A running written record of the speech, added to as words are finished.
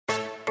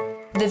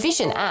The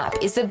Vision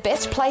app is the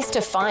best place to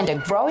find a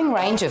growing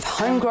range of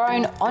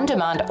homegrown,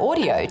 on-demand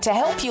audio to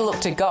help you look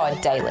to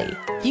God daily.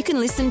 You can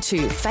listen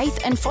to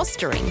Faith and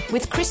Fostering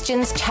with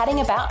Christians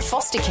chatting about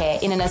foster care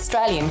in an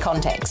Australian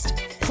context.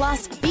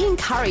 Plus, be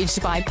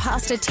encouraged by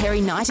Pastor Terry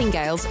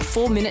Nightingale's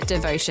 4-minute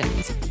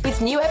devotions, with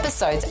new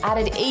episodes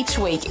added each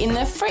week in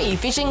the free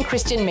Vision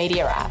Christian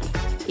Media app.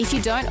 If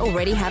you don't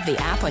already have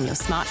the app on your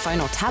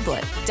smartphone or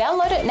tablet,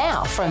 download it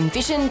now from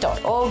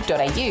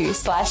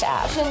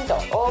vision.org.au/app.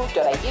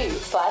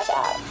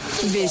 Vision.org.au/app.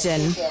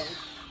 Vision.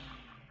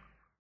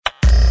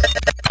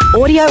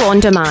 Audio on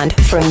demand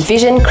from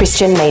Vision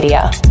Christian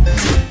Media.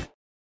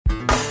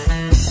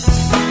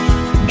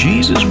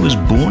 Jesus was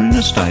born in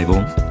a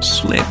stable,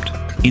 slept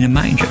in a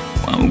manger.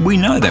 Well, we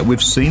know that.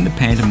 We've seen the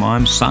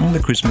pantomime, sung the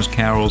Christmas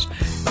carols,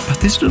 but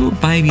this little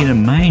baby in a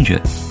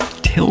manger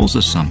tells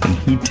us something.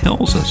 He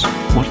tells us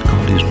what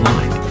God is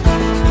like.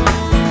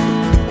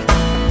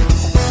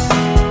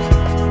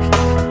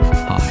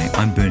 Hi,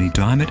 I'm Bernie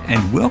Diamond,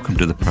 and welcome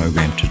to the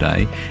program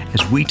today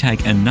as we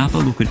take another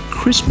look at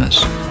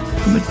Christmas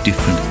from a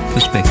different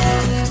perspective.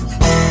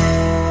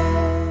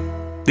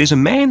 There's a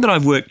man that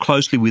I've worked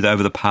closely with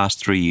over the past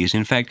 3 years.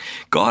 In fact,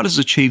 God has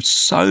achieved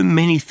so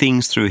many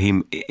things through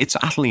him. It's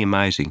utterly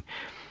amazing.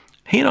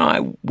 He and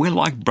I, we're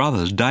like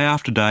brothers. Day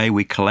after day,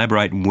 we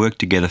collaborate and work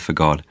together for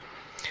God.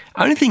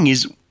 Only thing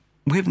is,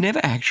 we've never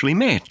actually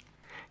met.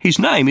 His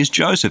name is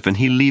Joseph, and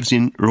he lives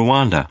in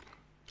Rwanda.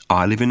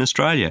 I live in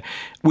Australia.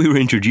 We were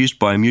introduced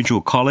by a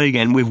mutual colleague,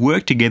 and we've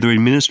worked together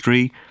in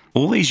ministry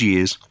all these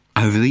years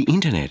over the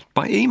internet,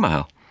 by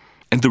email.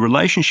 And the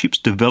relationships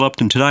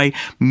developed, and today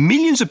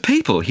millions of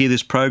people hear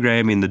this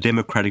program in the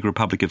Democratic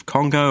Republic of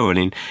Congo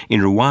and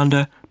in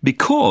Rwanda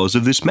because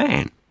of this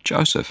man,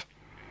 Joseph.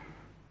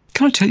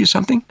 Can I tell you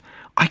something?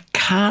 I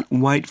can't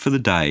wait for the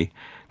day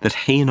that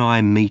he and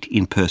I meet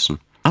in person.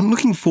 I'm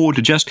looking forward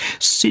to just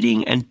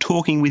sitting and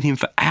talking with him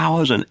for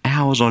hours and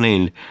hours on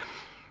end.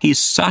 He is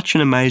such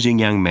an amazing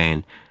young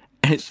man,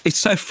 and it's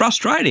so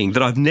frustrating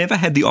that I've never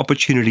had the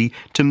opportunity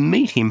to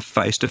meet him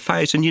face to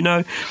face. And you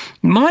know,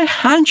 my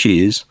hunch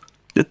is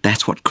that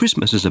that's what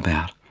Christmas is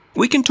about.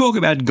 We can talk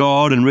about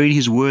God and read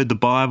his word, the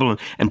Bible,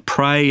 and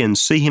pray and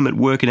see him at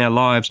work in our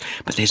lives,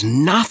 but there's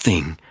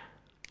nothing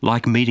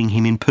like meeting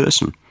him in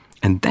person.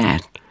 And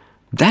that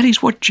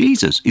is what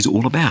Jesus is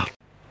all about.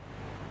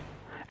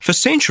 For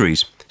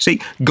centuries,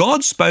 see,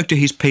 God spoke to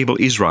his people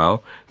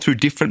Israel through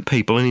different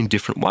people and in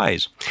different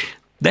ways.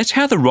 That's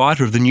how the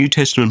writer of the New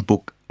Testament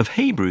book of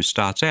Hebrews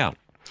starts out.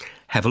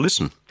 Have a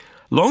listen.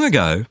 Long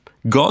ago,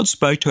 God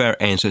spoke to our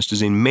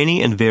ancestors in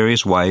many and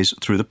various ways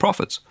through the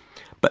prophets.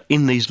 But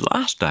in these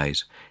last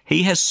days,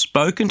 he has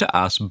spoken to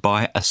us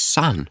by a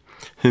Son,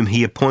 whom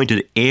he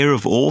appointed heir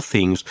of all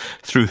things,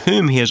 through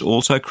whom he has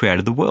also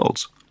created the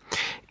worlds.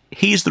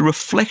 He is the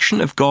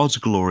reflection of God's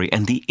glory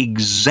and the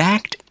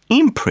exact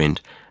imprint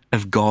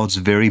of God's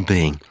very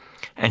being,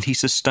 and he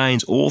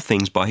sustains all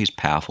things by his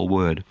powerful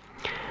word.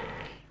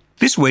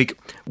 This week,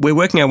 we're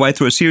working our way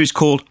through a series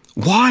called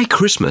Why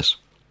Christmas?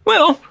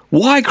 Well,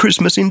 why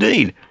Christmas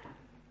indeed?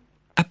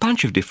 A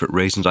bunch of different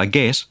reasons, I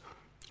guess.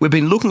 We've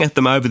been looking at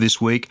them over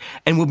this week,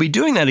 and we'll be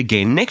doing that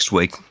again next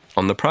week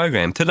on the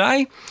program.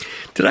 Today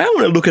I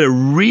want to look at a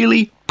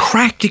really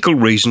practical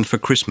reason for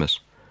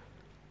Christmas.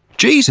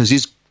 Jesus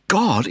is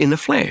God in the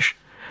flesh.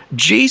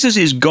 Jesus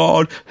is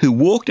God who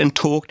walked and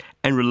talked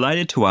and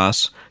related to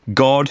us,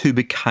 God who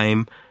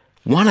became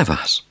one of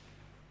us.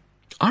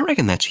 I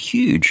reckon that's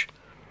huge.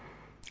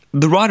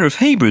 The writer of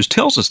Hebrews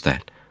tells us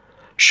that.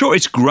 Sure,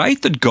 it's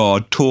great that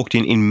God talked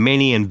in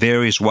many and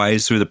various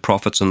ways through the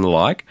prophets and the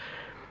like,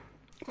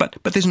 but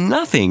there's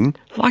nothing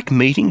like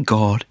meeting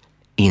God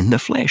in the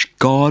flesh,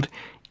 God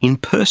in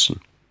person.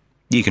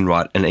 You can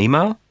write an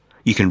email,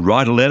 you can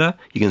write a letter,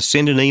 you can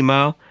send an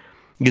email,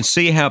 you can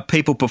see how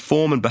people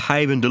perform and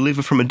behave and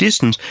deliver from a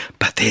distance,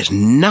 but there's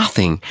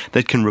nothing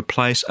that can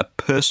replace a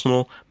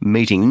personal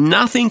meeting.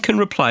 Nothing can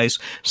replace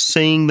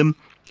seeing them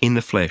in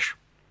the flesh.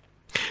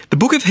 The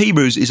book of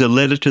Hebrews is a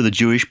letter to the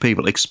Jewish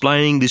people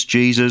explaining this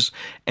Jesus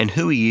and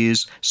who he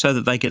is so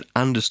that they can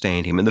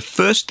understand him. And the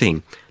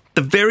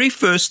very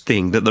first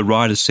thing that the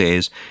writer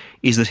says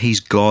is that he's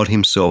God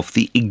himself,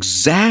 the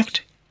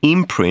exact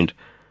imprint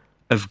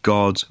of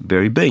God's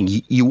very being.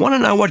 You want to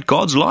know what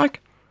God's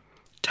like?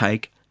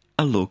 Take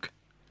a look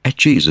at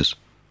Jesus.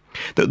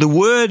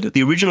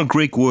 The original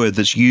Greek word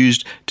that's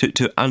used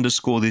to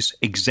underscore this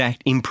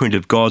exact imprint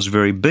of God's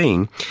very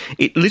being,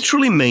 it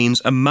literally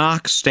means a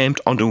mark stamped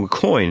onto a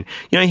coin.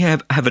 You know, you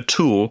have a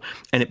tool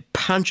and it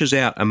punches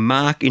out a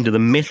mark into the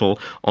metal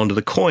onto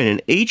the coin,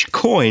 and each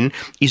coin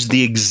is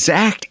the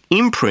exact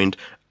imprint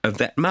of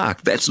that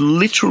mark. That's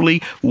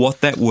literally what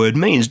that word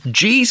means.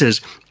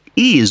 Jesus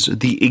is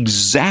the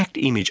exact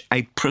image,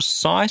 a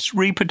precise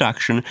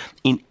reproduction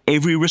in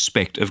every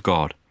respect of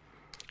God.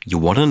 You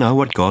want to know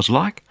what God's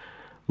like?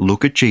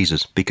 Look at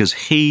Jesus, because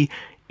he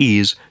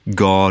is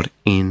God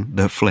in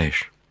the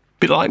flesh. A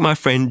bit like my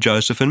friend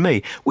Joseph and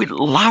me. We'd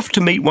love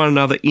to meet one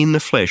another in the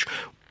flesh.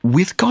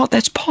 With God,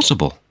 that's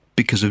possible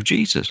because of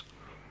Jesus.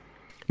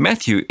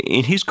 Matthew,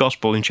 in his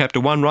Gospel in chapter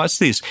 1, writes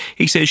this.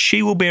 He says,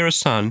 "She will bear a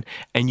son,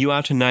 and you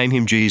are to name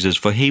him Jesus,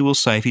 for he will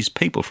save his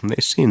people from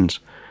their sins."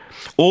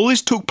 All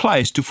this took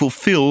place to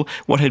fulfill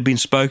what had been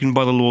spoken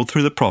by the Lord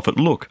through the prophet.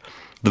 "Look,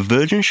 the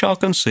virgin shall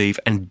conceive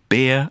and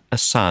bear a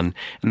son,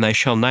 and they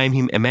shall name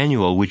him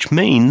Emmanuel," which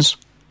means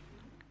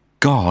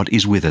God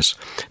is with us.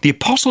 The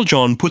Apostle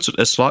John puts it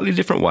a slightly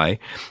different way.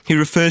 He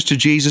refers to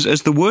Jesus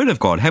as the Word of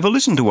God. Have a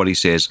listen to what he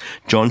says.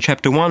 John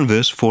chapter 1,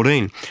 verse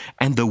 14.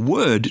 "And the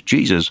Word,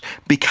 Jesus,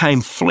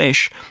 became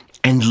flesh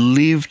and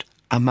lived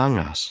among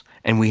us.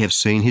 And we have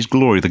seen his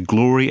glory, the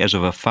glory as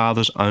of a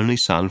Father's only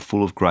Son,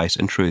 full of grace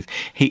and truth."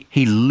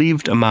 He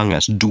lived among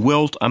us,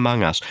 dwelt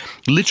among us,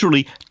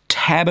 literally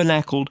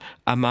tabernacled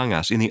among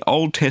us. In the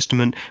Old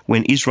Testament,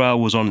 when Israel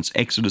was on its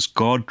exodus,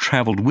 God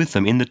travelled with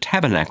them in the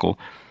tabernacle.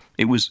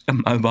 It was a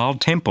mobile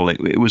temple.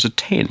 It was a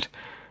tent.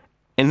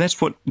 And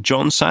that's what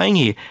John's saying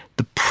here.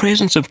 The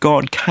presence of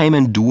God came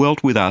and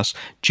dwelt with us.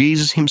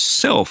 Jesus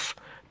himself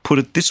put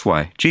it this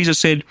way. Jesus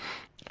said,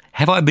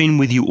 "Have I been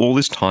with you all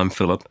this time,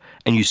 Philip,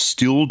 and you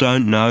still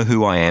don't know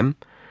who I am?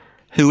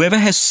 Whoever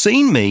has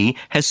seen me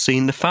has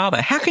seen the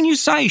Father. How can you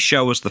say,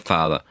 'Show us the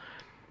Father'?"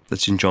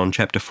 That's in John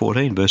chapter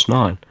 14, verse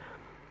 9.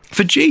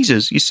 For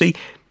Jesus, you see,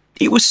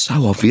 it was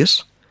so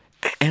obvious.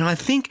 And I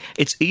think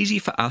it's easy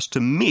for us to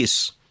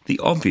miss the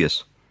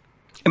obvious.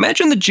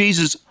 Imagine that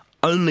Jesus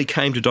only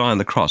came to die on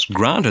the cross.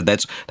 Granted,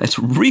 that's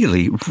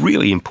really,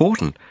 really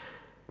important.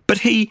 But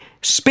he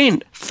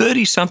spent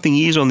 30-something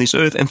years on this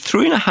earth and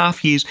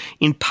 3.5 years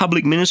in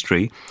public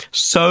ministry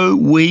so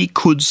we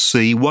could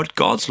see what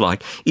God's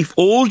like. If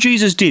all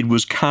Jesus did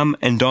was come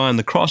and die on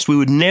the cross, we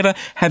would never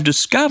have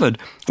discovered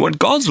what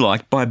God's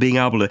like by being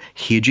able to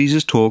hear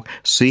Jesus talk,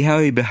 see how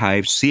he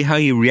behaved, see how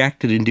he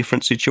reacted in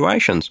different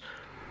situations.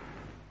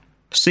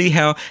 See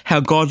how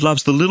God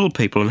loves the little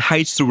people and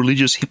hates the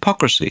religious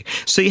hypocrisy.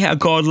 See how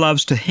God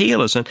loves to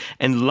heal us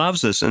and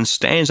loves us and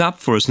stands up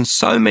for us and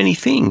so many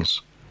things.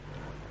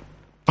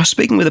 I was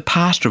speaking with a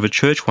pastor of a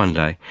church one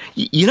day.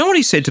 You know what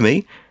he said to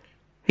me?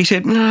 He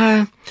said,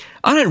 "No,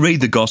 I don't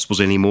read the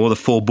Gospels anymore, the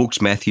 4 books,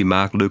 Matthew,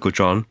 Mark, Luke or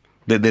John.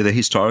 They're the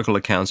historical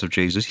accounts of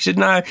Jesus." He said,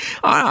 "No,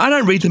 I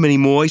don't read them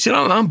anymore." He said,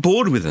 I'm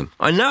bored with them.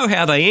 I know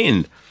how they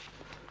end."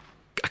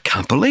 I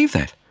can't believe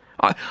that.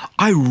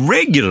 I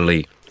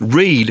regularly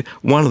read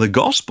one of the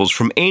Gospels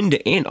from end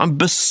to end. I'm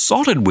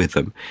besotted with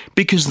them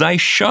because they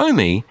show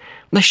me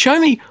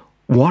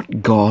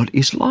what God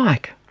is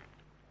like.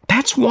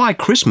 That's why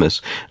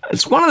Christmas,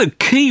 it's one of the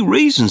key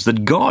reasons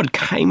that God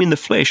came in the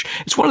flesh.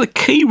 It's one of the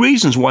key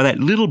reasons why that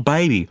little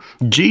baby,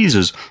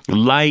 Jesus,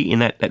 lay in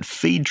that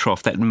feed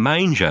trough, that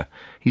manger,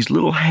 his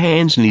little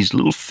hands and his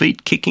little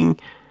feet kicking.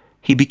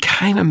 He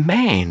became a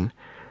man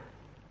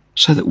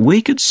so that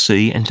we could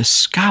see and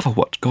discover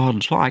what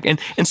God's like.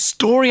 And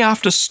story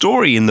after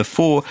story in the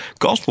 4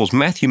 Gospels,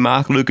 Matthew,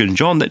 Mark, Luke and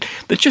John, that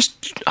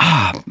just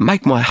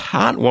make my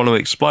heart want to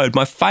explode.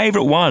 My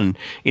favourite one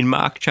in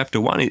Mark chapter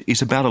 1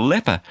 is about a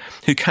leper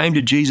who came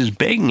to Jesus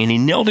begging, and he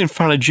knelt in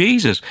front of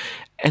Jesus.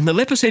 And the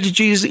leper said to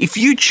Jesus, "If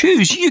you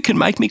choose, you can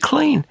make me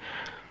clean."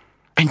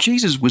 And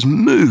Jesus was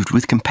moved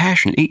with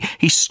compassion.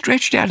 He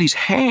stretched out his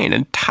hand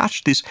and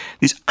touched this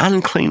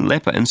unclean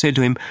leper and said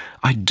to him,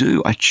 I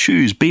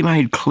choose, be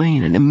made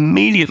clean." And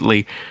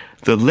immediately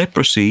the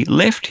leprosy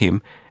left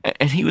him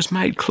and he was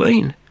made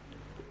clean.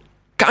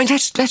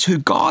 That's who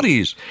God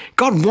is.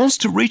 God wants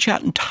to reach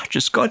out and touch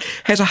us. God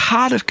has a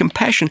heart of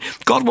compassion.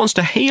 God wants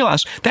to heal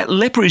us. That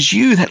leper is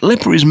you. That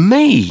leper is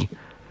me.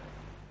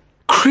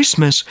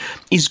 Christmas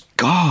is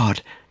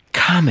God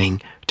coming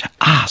to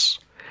us.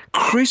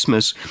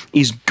 Christmas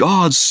is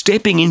God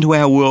stepping into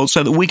our world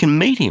so that we can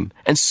meet him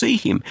and see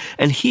him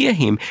and hear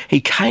him. He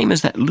came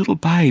as that little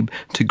babe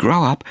to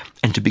grow up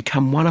and to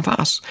become one of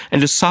us and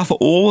to suffer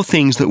all the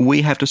things that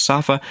we have to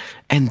suffer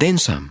and then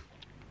some.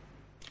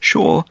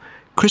 Sure,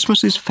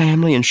 Christmas is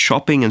family and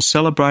shopping and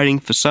celebrating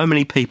for so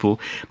many people,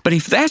 but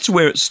if that's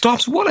where it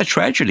stops, what a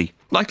tragedy.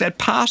 Like that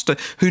pastor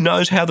who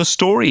knows how the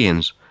story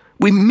ends.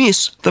 We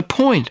miss the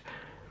point.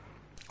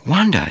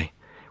 One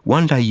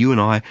day you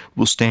and I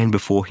will stand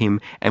before him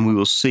and we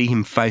will see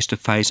him face to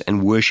face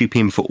and worship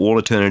him for all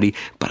eternity.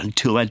 But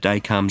until that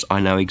day comes, I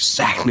know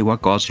exactly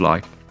what God's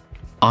like.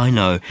 I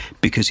know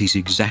because he's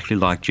exactly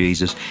like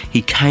Jesus.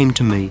 He came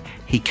to me,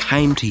 he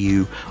came to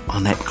you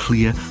on that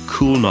clear,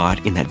 cool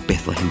night in that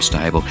Bethlehem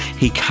stable.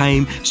 He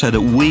came so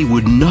that we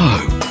would know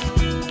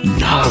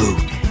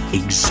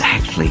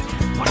exactly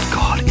what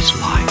God is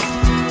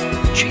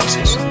like.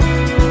 Jesus.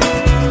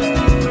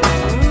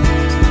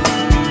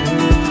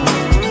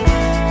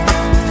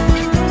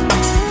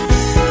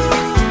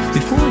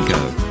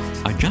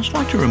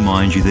 I'd like to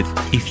remind you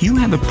that if you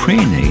have a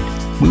prayer need,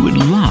 we would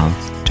love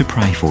to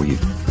pray for you.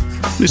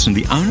 Listen,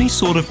 the only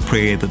sort of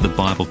prayer that the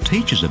Bible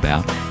teaches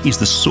about is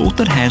the sort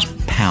that has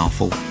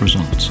powerful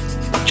results.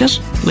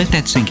 Just let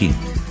that sink in.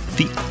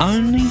 The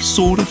only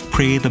sort of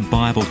prayer the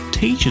Bible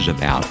teaches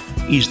about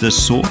is the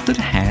sort that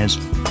has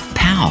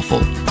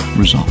powerful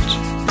results.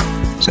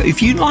 So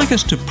if you'd like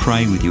us to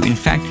pray with you, in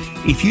fact,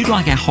 if you'd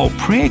like our whole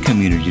prayer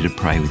community to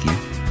pray with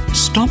you,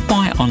 Stop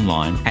by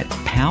online at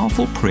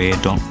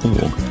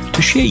powerfulprayer.org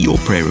to share your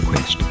prayer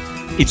request.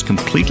 It's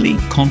completely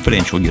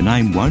confidential. Your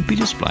name won't be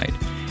displayed.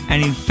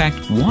 And in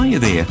fact, while you're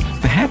there,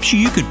 perhaps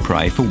you could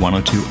pray for one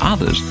or two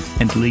others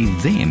and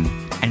leave them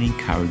an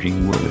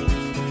encouraging word.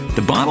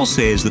 The Bible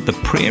says that the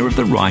prayer of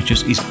the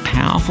righteous is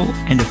powerful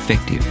and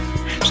effective.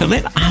 So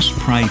let us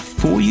pray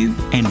for you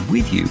and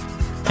with you.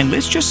 And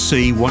let's just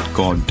see what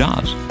God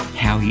does,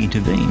 how He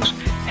intervenes,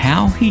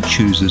 how He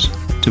chooses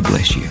to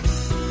bless you.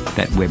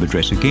 That web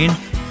address again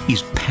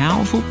is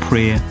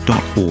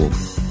powerfulprayer.org.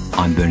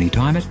 I'm Bernie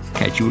Tymett.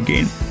 Catch you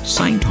again,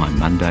 same time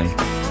Monday,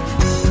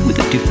 with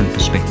a different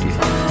perspective.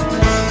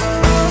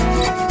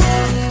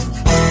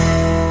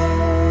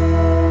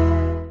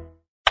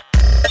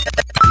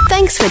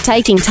 Thanks for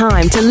taking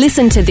time to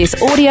listen to this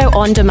audio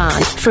on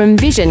demand from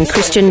Vision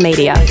Christian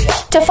Media.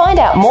 To find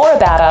out more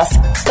about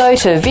us, go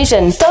to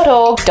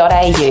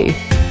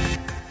vision.org.au.